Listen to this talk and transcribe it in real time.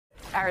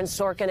Aaron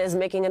Sorkin is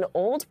making an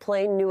old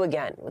play new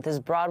again with his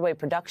Broadway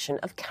production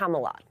of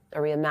Camelot, a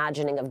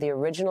reimagining of the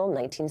original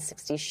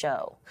 1960s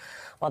show.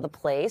 While the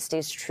play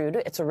stays true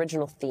to its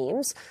original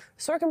themes,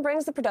 Sorkin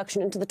brings the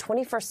production into the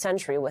 21st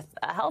century with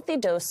a healthy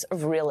dose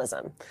of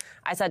realism.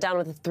 I sat down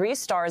with the three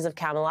stars of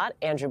Camelot,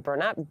 Andrew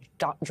Burnap,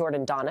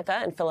 Jordan Donica,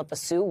 and Phillipa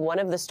Soo, one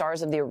of the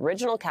stars of the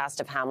original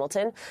cast of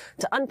Hamilton,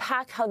 to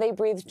unpack how they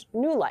breathed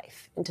new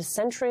life into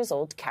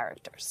centuries-old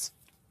characters.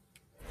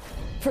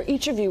 For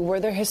each of you, were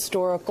there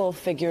historical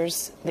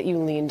figures that you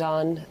leaned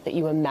on, that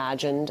you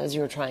imagined as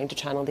you were trying to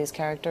channel these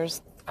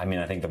characters? I mean,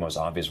 I think the most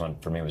obvious one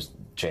for me was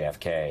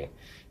JFK,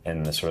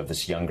 and the sort of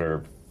this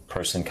younger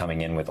person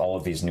coming in with all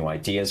of these new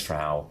ideas for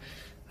how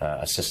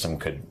a system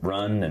could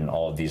run, and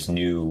all of these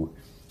new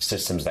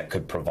systems that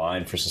could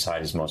provide for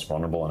society's most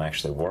vulnerable and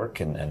actually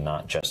work, and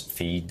not just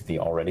feed the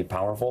already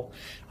powerful.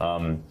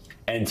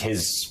 And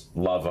his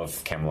love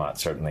of Camelot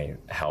certainly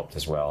helped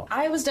as well.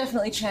 I was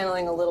definitely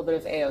channeling a little bit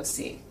of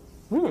AOC.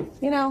 You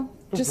know,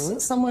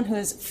 just someone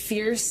who's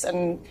fierce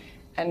and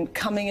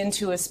coming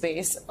into a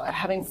space,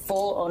 having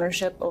full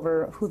ownership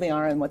over who they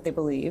are and what they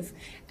believe,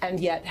 and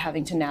yet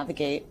having to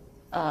navigate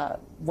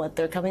what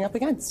they're coming up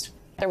against.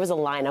 There was a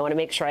line, I want to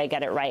make sure I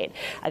get it right.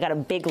 I got a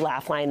big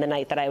laugh line the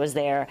night that I was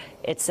there.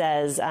 It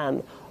says,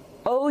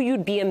 oh,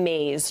 you'd be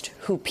amazed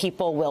who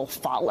people will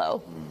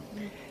follow.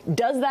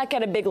 Does that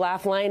get a big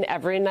laugh line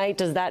every night?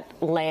 Does that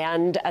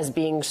land as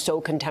being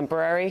so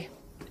contemporary?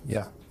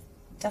 Yeah.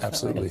 Definitely.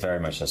 Absolutely. Very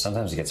much so.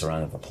 Sometimes it gets a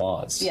round of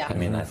applause. Yeah. I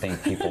mean, I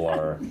think people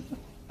are,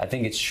 I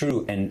think it's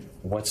true. And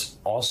what's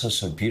also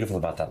so beautiful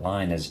about that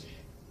line is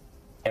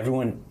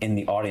everyone in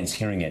the audience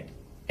hearing it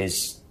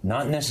is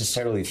not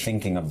necessarily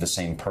thinking of the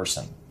same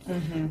person.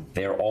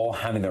 They're all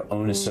having their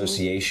own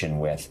association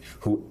with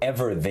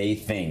whoever they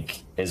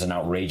think is an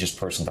outrageous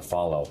person to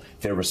follow.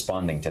 They're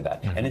responding to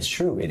that. And it's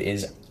true. It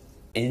is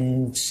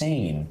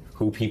insane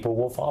who people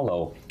will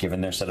follow given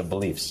their set of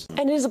beliefs.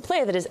 And it is a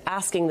play that is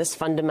asking this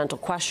fundamental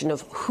question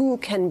of who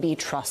can be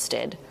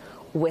trusted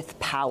with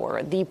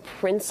power, the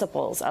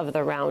principles of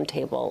the Round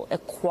Table,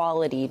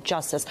 equality,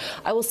 justice.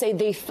 I will say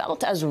they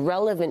felt as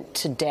relevant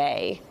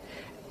today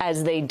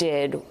as they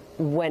did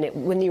when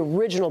the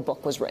original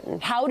book was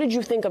written. How did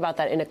you think about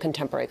that in a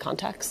contemporary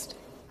context?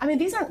 I mean,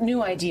 these aren't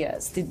new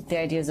ideas, the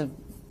ideas of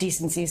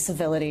decency,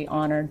 civility,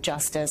 honor,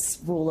 justice,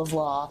 rule of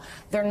law.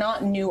 They're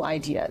not new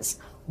ideas.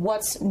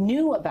 What's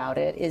new about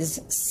it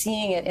is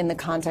seeing it in the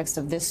context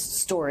of this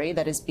story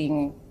that is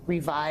being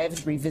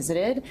revived,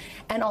 revisited,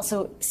 and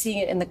also seeing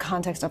it in the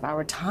context of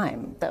our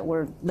time that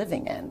we're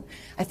living in.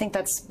 I think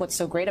that's what's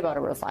so great about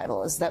a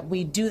revival, is that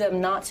we do them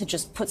not to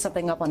just put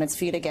something up on its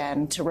feet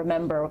again to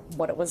remember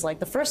what it was like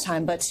the first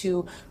time, but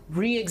to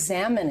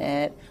re-examine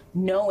it,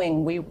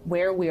 knowing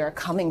where we are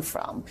coming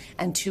from,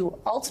 and to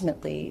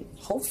ultimately,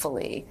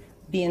 hopefully,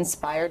 be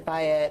inspired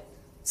by it,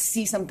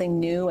 see something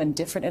new and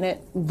different in it,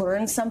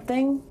 learn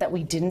something that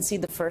we didn't see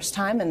the first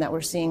time and that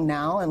we're seeing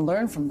now, and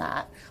learn from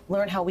that,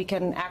 learn how we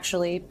can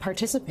actually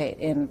participate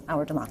in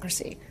our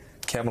democracy.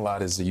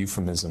 Camelot is a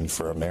euphemism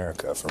for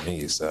America for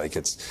me. So like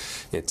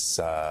it's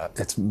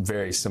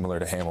very similar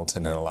to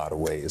Hamilton in a lot of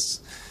ways.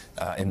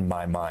 In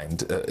my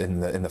mind, in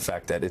the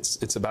fact that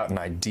it's about an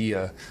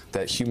idea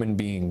that human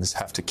beings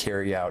have to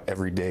carry out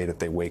every day that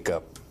they wake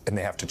up, and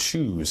they have to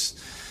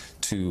choose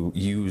to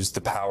use the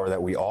power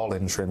that we all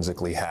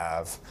intrinsically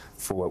have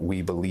for what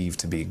we believe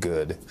to be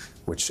good,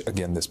 which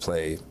again, this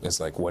play is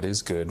like, what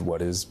is good,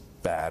 what is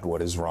bad,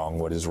 what is wrong,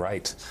 what is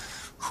right?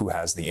 Who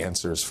has the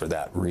answers for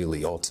that,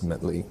 really,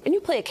 ultimately? And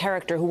you play a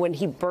character who, when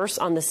he bursts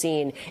on the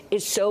scene,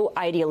 is so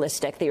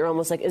idealistic that you're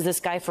almost like, is this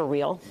guy for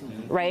real?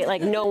 Right?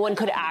 Like, no one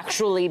could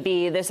actually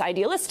be this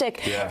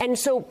idealistic. Yeah. And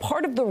so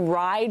part of the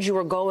ride you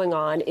were going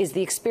on is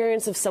the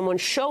experience of someone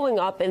showing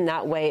up in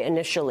that way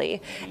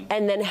initially,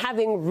 and then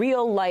having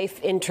real life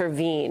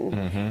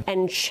intervene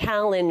and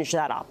challenge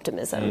that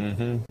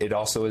optimism. It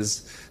also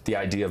is the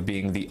idea of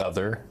being the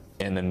other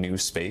in a new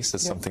space.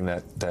 It's something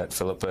that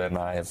Phillipa and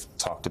I have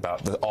talked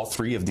about. All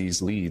three of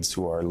these leads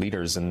who are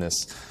leaders in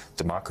this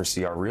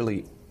democracy are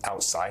really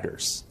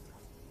outsiders,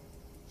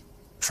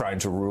 trying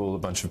to rule a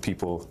bunch of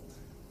people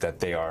that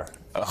they are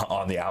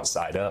on the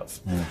outside of.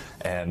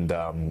 And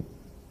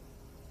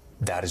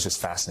that is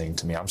just fascinating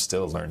to me. I'm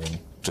still learning,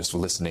 just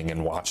listening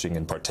and watching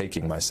and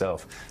partaking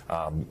myself.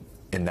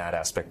 In that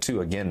aspect too,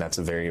 again, that's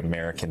a very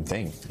American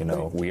thing. You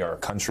know, we are a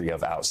country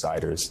of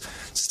outsiders,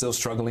 still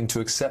struggling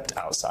to accept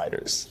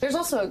outsiders. There's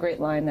also a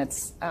great line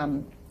that's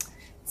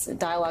it's a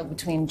dialogue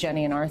between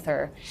Jenny and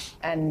Arthur,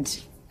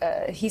 and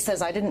he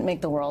says, "I didn't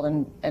make the world,"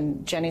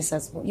 and Jenny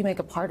says, "Well, you make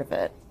a part of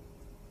it,"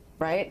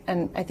 right?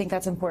 And I think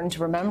that's important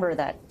to remember,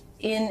 that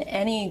in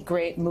any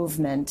great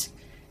movement,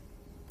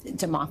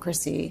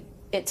 democracy,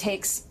 it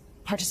takes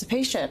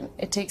participation.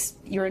 It takes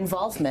your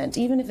involvement,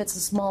 even if it's a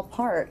small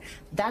part.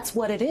 That's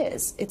what it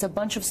is. It's a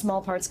bunch of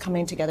small parts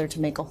coming together to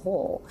make a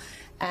whole.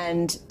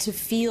 And to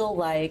feel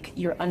like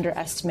you're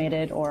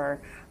underestimated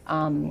or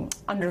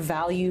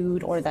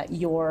undervalued, or that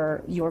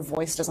your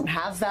voice doesn't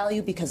have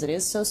value because it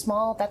is so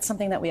small, that's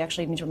something that we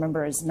actually need to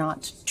remember is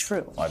not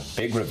true. A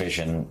big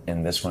revision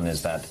in this one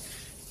is that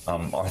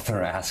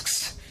Arthur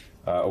asks,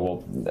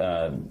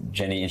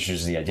 Jenny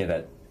introduces the idea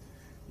that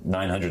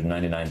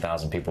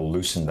 999,000 people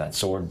loosened that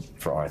sword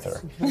for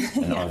Arthur,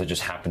 and Arthur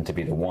just happened to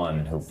be the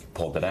one who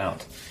pulled it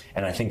out.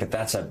 And I think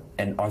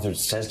and Arthur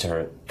says to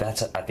her,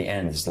 at the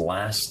end, his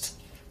last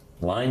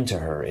line to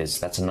her is,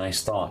 that's a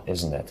nice thought,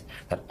 isn't it?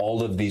 That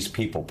all of these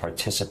people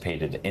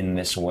participated in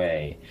this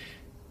way.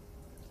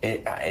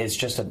 It's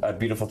just a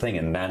beautiful thing,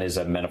 and that is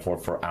a metaphor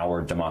for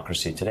our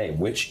democracy today,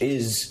 which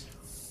is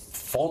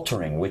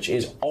faltering, which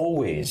is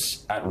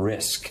always at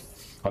risk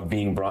of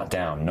being brought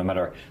down. No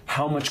matter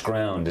how much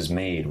ground is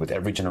made with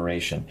every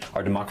generation,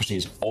 our democracy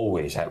is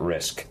always at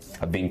risk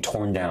of being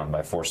torn down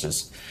by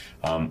forces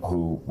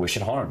who wish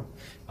it harm.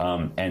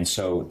 And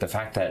so the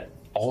fact that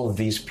all of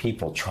these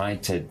people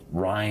tried to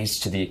rise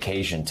to the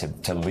occasion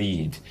to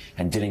lead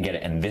and didn't get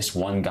it, and this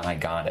one guy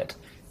got it,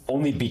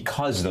 only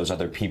because those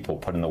other people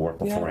put in the work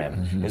before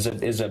him,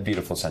 is a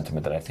beautiful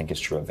sentiment that I think is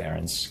true of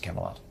Aaron's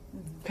Camelot.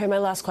 Okay, my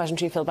last question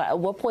to you, Phillipa. At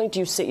what point do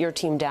you sit your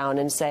team down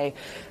and say,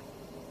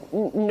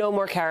 no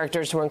more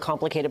characters who are in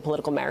complicated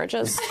political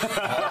marriages?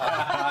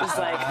 It's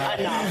like,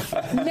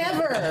 enough.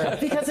 Never,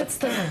 because it's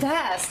the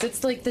best.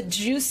 It's like the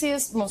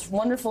juiciest, most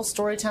wonderful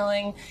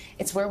storytelling.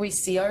 It's where we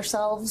see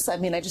ourselves. I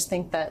mean, I just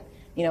think that,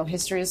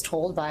 history is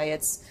told by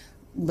its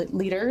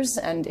leaders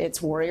and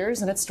its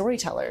warriors and its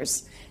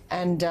storytellers.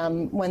 And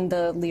when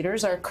the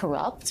leaders are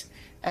corrupt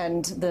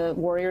and the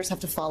warriors have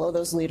to follow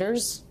those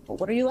leaders,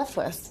 what are you left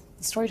with?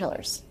 The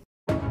storytellers.